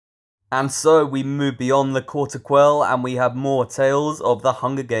And so we move beyond the Court of Quell and we have more tales of the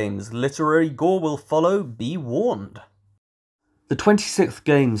Hunger Games. Literary gore will follow, be warned. The 26th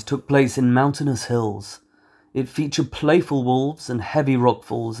Games took place in mountainous hills. It featured playful wolves and heavy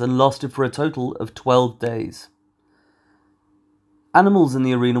rockfalls and lasted for a total of 12 days. Animals in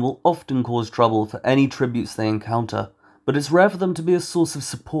the arena will often cause trouble for any tributes they encounter, but it's rare for them to be a source of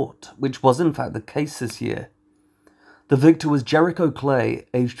support, which was in fact the case this year. The victor was Jericho Clay,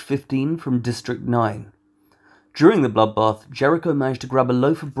 aged 15, from District 9. During the bloodbath, Jericho managed to grab a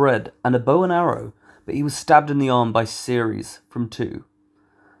loaf of bread and a bow and arrow, but he was stabbed in the arm by Ceres, from 2.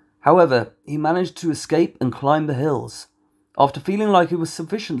 However, he managed to escape and climb the hills. After feeling like he was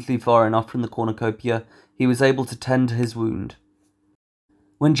sufficiently far enough from the cornucopia, he was able to tend to his wound.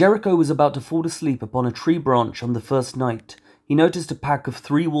 When Jericho was about to fall asleep upon a tree branch on the first night, he noticed a pack of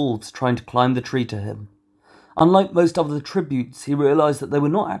 3 wolves trying to climb the tree to him. Unlike most other tributes, he realized that they were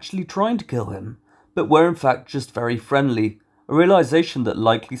not actually trying to kill him, but were in fact just very friendly, a realization that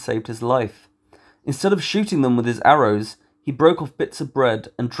likely saved his life. Instead of shooting them with his arrows, he broke off bits of bread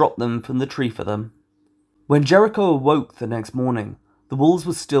and dropped them from the tree for them. When Jericho awoke the next morning, the wolves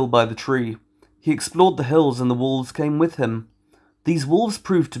were still by the tree. He explored the hills and the wolves came with him. These wolves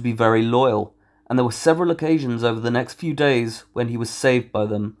proved to be very loyal, and there were several occasions over the next few days when he was saved by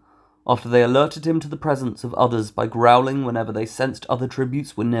them, after they alerted him to the presence of others by growling whenever they sensed other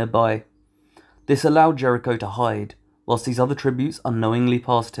tributes were nearby. This allowed Jericho to hide, whilst these other tributes unknowingly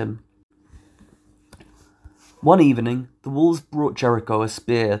passed him. One evening, the wolves brought Jericho a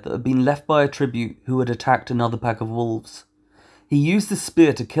spear that had been left by a tribute who had attacked another pack of wolves. He used the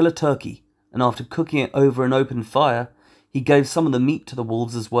spear to kill a turkey, and after cooking it over an open fire, he gave some of the meat to the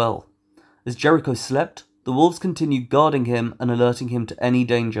wolves as well. As Jericho slept, the wolves continued guarding him and alerting him to any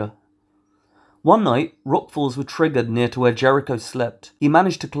danger. One night, rockfalls were triggered near to where Jericho slept. He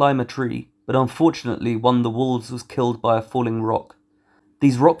managed to climb a tree, but unfortunately one of the wolves was killed by a falling rock.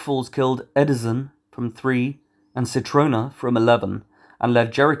 These rockfalls killed Edison from 3 and Citrona from 11, and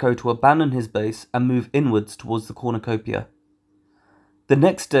led Jericho to abandon his base and move inwards towards the cornucopia. The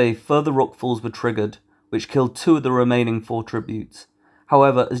next day, further rockfalls were triggered, which killed 2 of the remaining 4 tributes.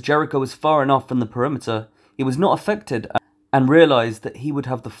 However, as Jericho was far enough from the perimeter, he was not affected and realized that he would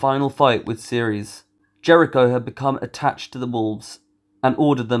have the final fight with Ceres. Jericho had become attached to the wolves and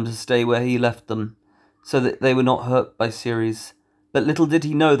ordered them to stay where he left them, so that they were not hurt by Ceres. But little did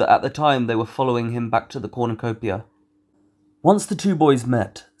he know that at the time they were following him back to the cornucopia. Once the 2 boys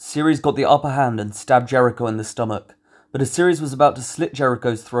met, Ceres got the upper hand and stabbed Jericho in the stomach, but as Ceres was about to slit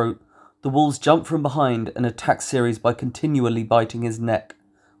Jericho's throat, the wolves jumped from behind and attacked Ceres by continually biting his neck,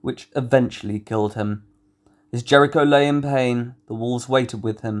 which eventually killed him. As Jericho lay in pain, the wolves waited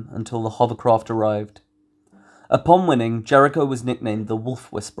with him until the hovercraft arrived. Upon winning, Jericho was nicknamed the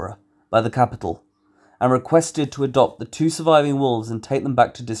Wolf Whisperer by the capital, and requested to adopt the 2 surviving wolves and take them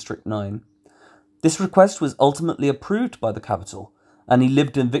back to District 9. This request was ultimately approved by the capital, and he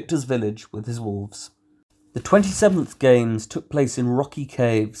lived in Victor's village with his wolves. The 27th Games took place in rocky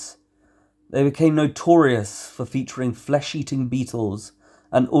caves. They became notorious for featuring flesh-eating beetles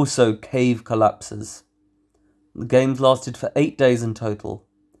and also cave collapses. The games lasted for 8 days in total.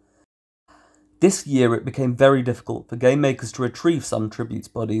 This year it became very difficult for game makers to retrieve some tributes'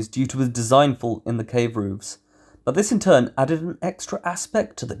 bodies due to a design fault in the cave roofs, but this in turn added an extra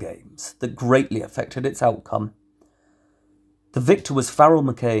aspect to the games that greatly affected its outcome. The victor was Farrell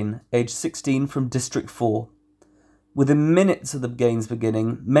McCain, aged 16, from District 4. Within minutes of the game's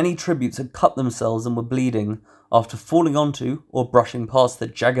beginning, many tributes had cut themselves and were bleeding after falling onto or brushing past the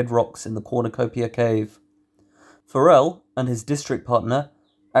jagged rocks in the cornucopia cave. Farrell and his district partner,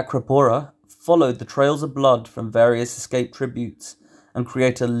 Acropora, followed the trails of blood from various escaped tributes and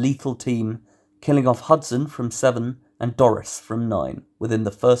created a lethal team, killing off Hudson from 7 and Doris from 9 within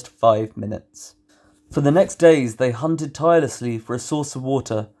the first 5 minutes. For the next days, they hunted tirelessly for a source of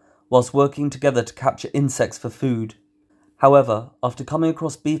water, whilst working together to capture insects for food. However, after coming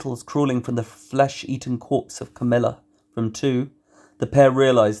across beetles crawling from the flesh-eaten corpse of Camilla from 2, the pair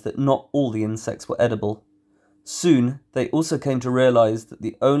realised that not all the insects were edible. Soon, they also came to realise that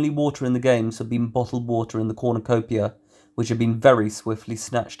the only water in the games had been bottled water in the cornucopia, which had been very swiftly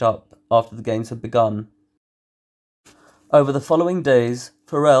snatched up after the games had begun. Over the following days,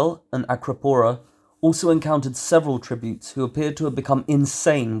 Farrell and Acropora also encountered several tributes who appeared to have become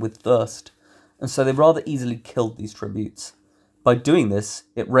insane with thirst, and so they rather easily killed these tributes. By doing this,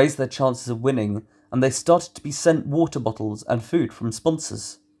 it raised their chances of winning, and they started to be sent water bottles and food from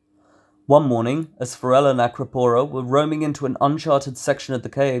sponsors. One morning, as Farrell and Acropora were roaming into an uncharted section of the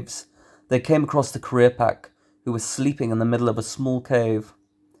caves, they came across the career pack, who was sleeping in the middle of a small cave.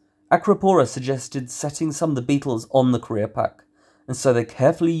 Acropora suggested setting some of the beetles on the career pack, and so they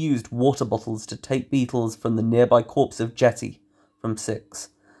carefully used water bottles to take beetles from the nearby corpse of Jetty from 6,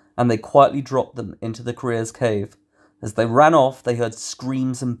 and they quietly dropped them into the career's cave. As they ran off, they heard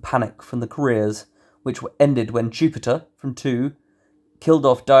screams and panic from the careers, which were ended when Jupiter from 2 killed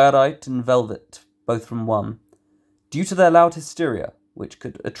off Diorite and Velvet, both from 1, due to their loud hysteria, which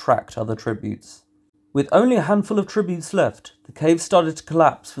could attract other tributes. With only a handful of tributes left, the cave started to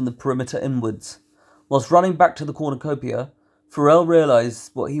collapse from the perimeter inwards. Whilst running back to the cornucopia, Pharrell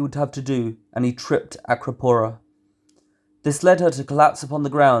realised what he would have to do, and he tripped Acropora. This led her to collapse upon the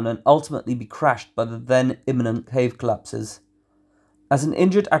ground and ultimately be crashed by the then imminent cave collapses. As an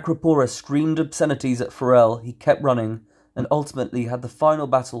injured Acropora screamed obscenities at Pharrell, he kept running, and ultimately had the final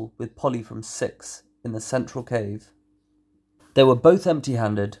battle with Polly from 6 in the central cave. They were both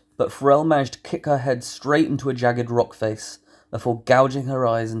empty-handed, but Pharrell managed to kick her head straight into a jagged rock face, before gouging her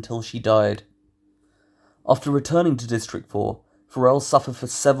eyes until she died. After returning to District 4, Pharrell suffered for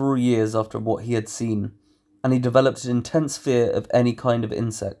several years after what he had seen, and he developed an intense fear of any kind of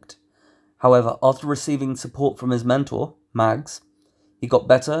insect. However, after receiving support from his mentor, Mags, he got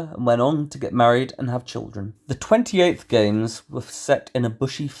better and went on to get married and have children. The 28th games were set in a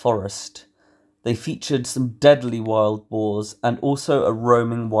bushy forest. They featured some deadly wild boars and also a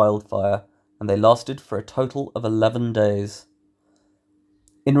roaming wildfire, and they lasted for a total of 11 days.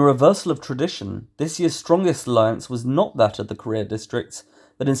 In a reversal of tradition, this year's strongest alliance was not that of the career districts,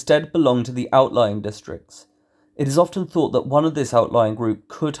 but instead belonged to the outlying districts. It is often thought that one of this outlying group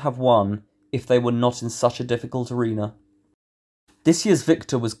could have won if they were not in such a difficult arena. This year's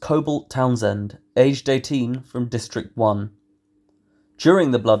victor was Cobalt Townsend, aged 18, from District 1.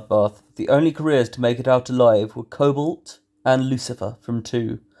 During the bloodbath, the only careers to make it out alive were Cobalt and Lucifer from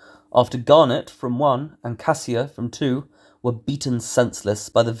 2, after Garnet from 1 and Cassia from 2 were beaten senseless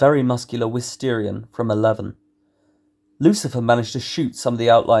by the very muscular Wisterian from 11. Lucifer managed to shoot some of the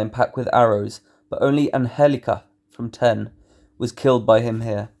outlying pack with arrows, but only Angelica from 10 was killed by him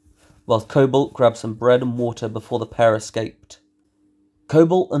here, whilst Cobalt grabbed some bread and water before the pair escaped.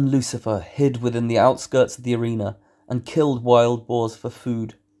 Cobalt and Lucifer hid within the outskirts of the arena and killed wild boars for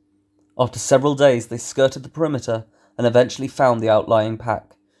food. After several days, they skirted the perimeter and eventually found the outlying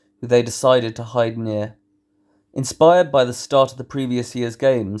pack, who they decided to hide near. Inspired by the start of the previous year's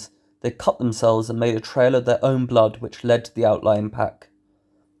games, they cut themselves and made a trail of their own blood which led to the outlying pack.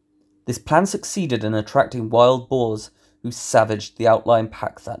 This plan succeeded in attracting wild boars who savaged the outlying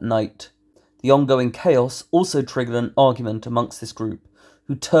pack that night. The ongoing chaos also triggered an argument amongst this group,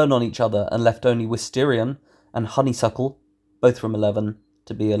 who turned on each other and left only Wisterian and Honeysuckle, both from 11,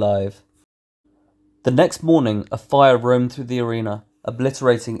 to be alive. The next morning, a fire roamed through the arena,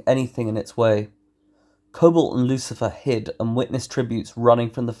 obliterating anything in its way. Cobalt and Lucifer hid and witnessed tributes running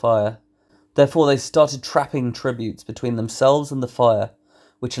from the fire. Therefore they started trapping tributes between themselves and the fire,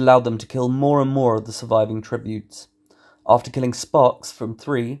 which allowed them to kill more and more of the surviving tributes. After killing Sparks from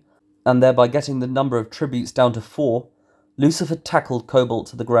 3, and thereby getting the number of tributes down to 4, Lucifer tackled Cobalt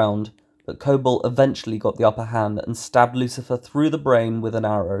to the ground, but Cobalt eventually got the upper hand and stabbed Lucifer through the brain with an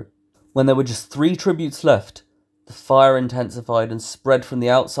arrow. When there were just 3 tributes left, the fire intensified and spread from the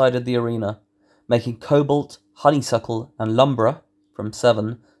outside of the arena, making Cobalt, Honeysuckle, and Lumbra, from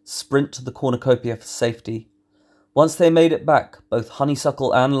 7, sprint to the cornucopia for safety. Once they made it back, both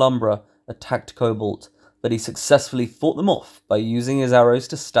Honeysuckle and Lumbra attacked Cobalt, but he successfully fought them off by using his arrows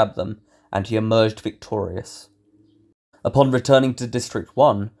to stab them, and he emerged victorious. Upon returning to District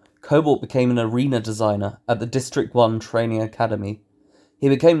 1, Cobalt became an arena designer at the District 1 Training Academy. He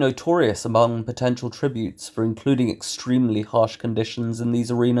became notorious among potential tributes for including extremely harsh conditions in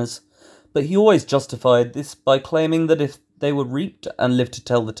these arenas, but he always justified this by claiming that if they were reaped and lived to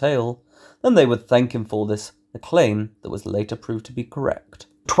tell the tale, then they would thank him for this, a claim that was later proved to be correct.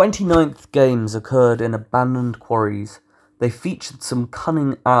 29th games occurred in abandoned quarries. They featured some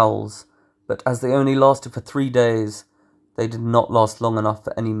cunning owls, but as they only lasted for 3 days, they did not last long enough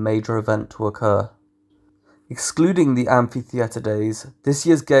for any major event to occur. Excluding the amphitheatre days, this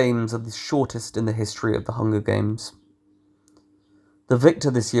year's games are the shortest in the history of the Hunger Games. The victor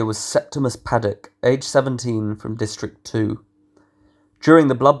this year was Septimus Paddock, age 17, from District 2. During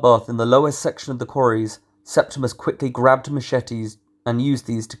the bloodbath in the lowest section of the quarries, Septimus quickly grabbed machetes and used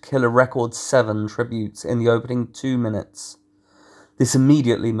these to kill a record 7 tributes in the opening 2 minutes. This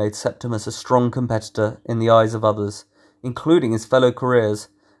immediately made Septimus a strong competitor in the eyes of others, including his fellow careers,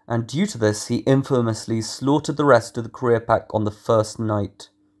 and due to this he infamously slaughtered the rest of the career pack on the first night.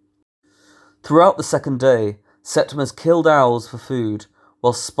 Throughout the second day, Septimus killed owls for food,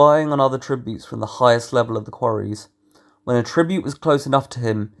 while spying on other tributes from the highest level of the quarries. When a tribute was close enough to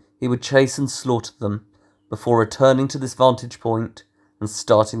him, he would chase and slaughter them before returning to this vantage point and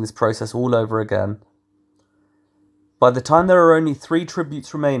starting this process all over again. By the time there were only 3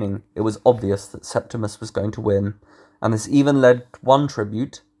 tributes remaining, it was obvious that Septimus was going to win, and this even led one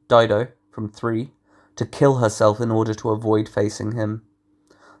tribute, Dido, from 3, to kill herself in order to avoid facing him.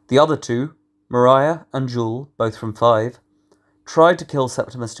 The other 2, Mariah and Jewel, both from 5, tried to kill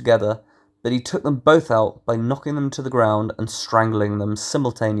Septimus together, but he took them both out by knocking them to the ground and strangling them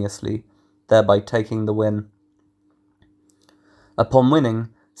simultaneously, thereby taking the win. Upon winning,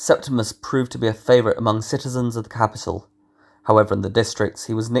 Septimus proved to be a favourite among citizens of the capital. However, in the districts,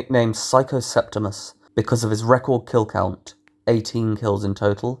 he was nicknamed Psycho Septimus because of his record kill count, 18 kills in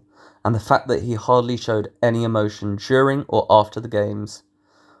total, and the fact that he hardly showed any emotion during or after the games.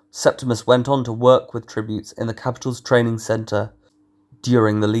 Septimus went on to work with tributes in the capital's training centre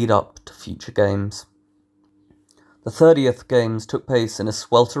during the lead-up to future games. The 30th games took place in a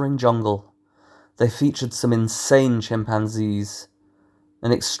sweltering jungle. They featured some insane chimpanzees,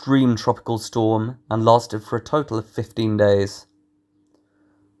 an extreme tropical storm, and lasted for a total of 15 days.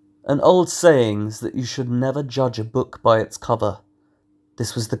 An old saying is that you should never judge a book by its cover.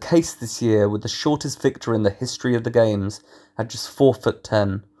 This was the case this year, with the shortest victor in the history of the games at just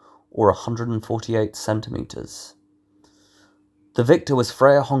 4'10", or 148 centimetres. The victor was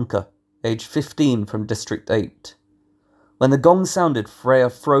Freya Honka, aged 15 from District 8. When the gong sounded, Freya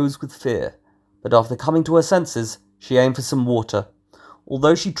froze with fear, but after coming to her senses, she aimed for some water.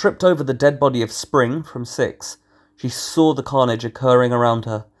 Although she tripped over the dead body of Spring from 6, she saw the carnage occurring around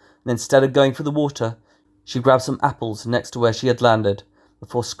her, and instead of going for the water, she grabbed some apples next to where she had landed,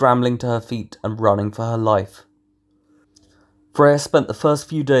 before scrambling to her feet and running for her life. Freya spent the first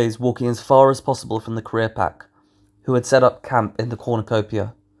few days walking as far as possible from the career pack, who had set up camp in the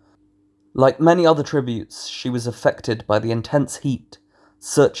cornucopia. Like many other tributes, she was affected by the intense heat,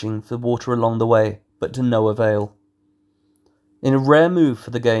 searching for water along the way, but to no avail. In a rare move for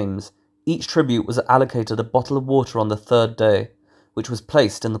the games, each tribute was allocated a bottle of water on the 3rd day, which was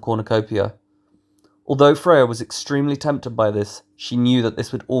placed in the cornucopia. Although Freya was extremely tempted by this, she knew that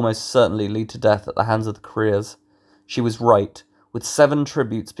this would almost certainly lead to death at the hands of the careers. She was right, with 7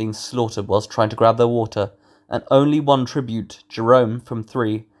 tributes being slaughtered whilst trying to grab their water, and only one tribute, Jerome, from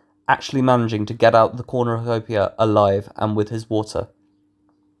 3, actually managing to get out the cornucopia alive and with his water.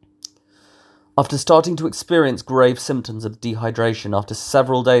 After starting to experience grave symptoms of dehydration after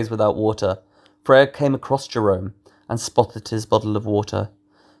several days without water, Freya came across Jerome and spotted his bottle of water.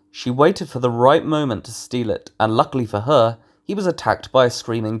 She waited for the right moment to steal it, and luckily for her, he was attacked by a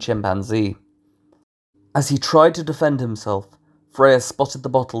screaming chimpanzee. As he tried to defend himself, Freya spotted the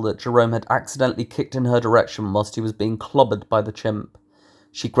bottle that Jerome had accidentally kicked in her direction whilst he was being clobbered by the chimp.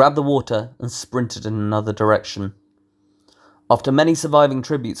 She grabbed the water and sprinted in another direction. After many surviving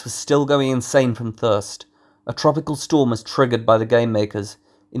tributes were still going insane from thirst, a tropical storm was triggered by the game makers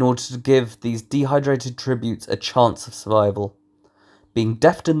in order to give these dehydrated tributes a chance of survival. Being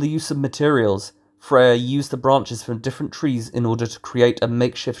deft in the use of materials, Freya used the branches from different trees in order to create a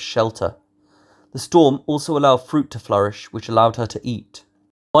makeshift shelter. The storm also allowed fruit to flourish, which allowed her to eat.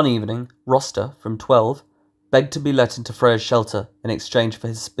 One evening, Roster, from 12, begged to be let into Freya's shelter in exchange for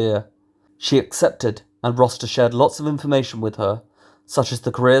his spear. She accepted, and Roster shared lots of information with her, such as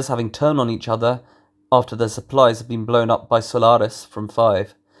the careers having turned on each other after their supplies had been blown up by Solaris from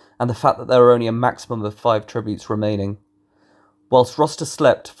 5, and the fact that there were only a maximum of 5 tributes remaining. Whilst Roster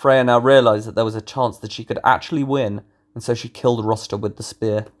slept, Freya now realised that there was a chance that she could actually win, and so she killed Roster with the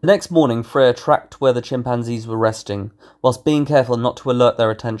spear. The next morning, Freya tracked where the chimpanzees were resting, whilst being careful not to alert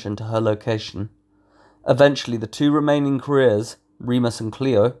their attention to her location. Eventually, the 2 remaining careers, Remus and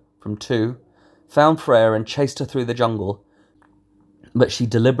Cleo, from 2, found Freya and chased her through the jungle, but she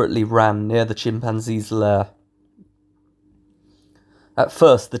deliberately ran near the chimpanzee's lair. At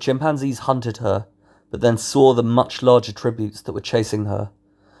first, the chimpanzees hunted her, but then saw the much larger tributes that were chasing her.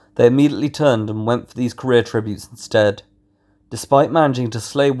 They immediately turned and went for these career tributes instead. Despite managing to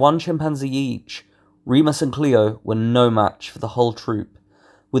slay 1 chimpanzee each, Remus and Cleo were no match for the whole troop,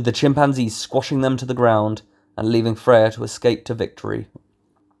 with the chimpanzees squashing them to the ground and leaving Freya to escape to victory.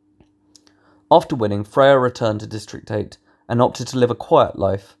 After winning, Freya returned to District 8 and opted to live a quiet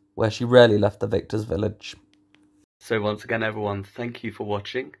life, where she rarely left the victor's village. So once again everyone, thank you for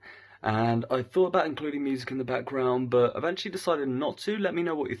watching. And I thought about including music in the background, but eventually decided not to. Let me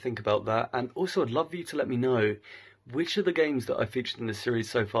know what you think about that. And also I'd love for you to let me know which of the games that I featured in this series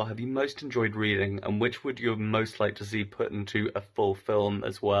so far have you most enjoyed reading, and which would you most like to see put into a full film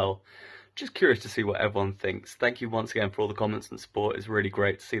as well. Just curious to see what everyone thinks. Thank you once again for all the comments and support. It's really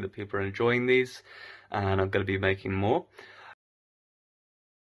great to see that people are enjoying these, and I'm going to be making more.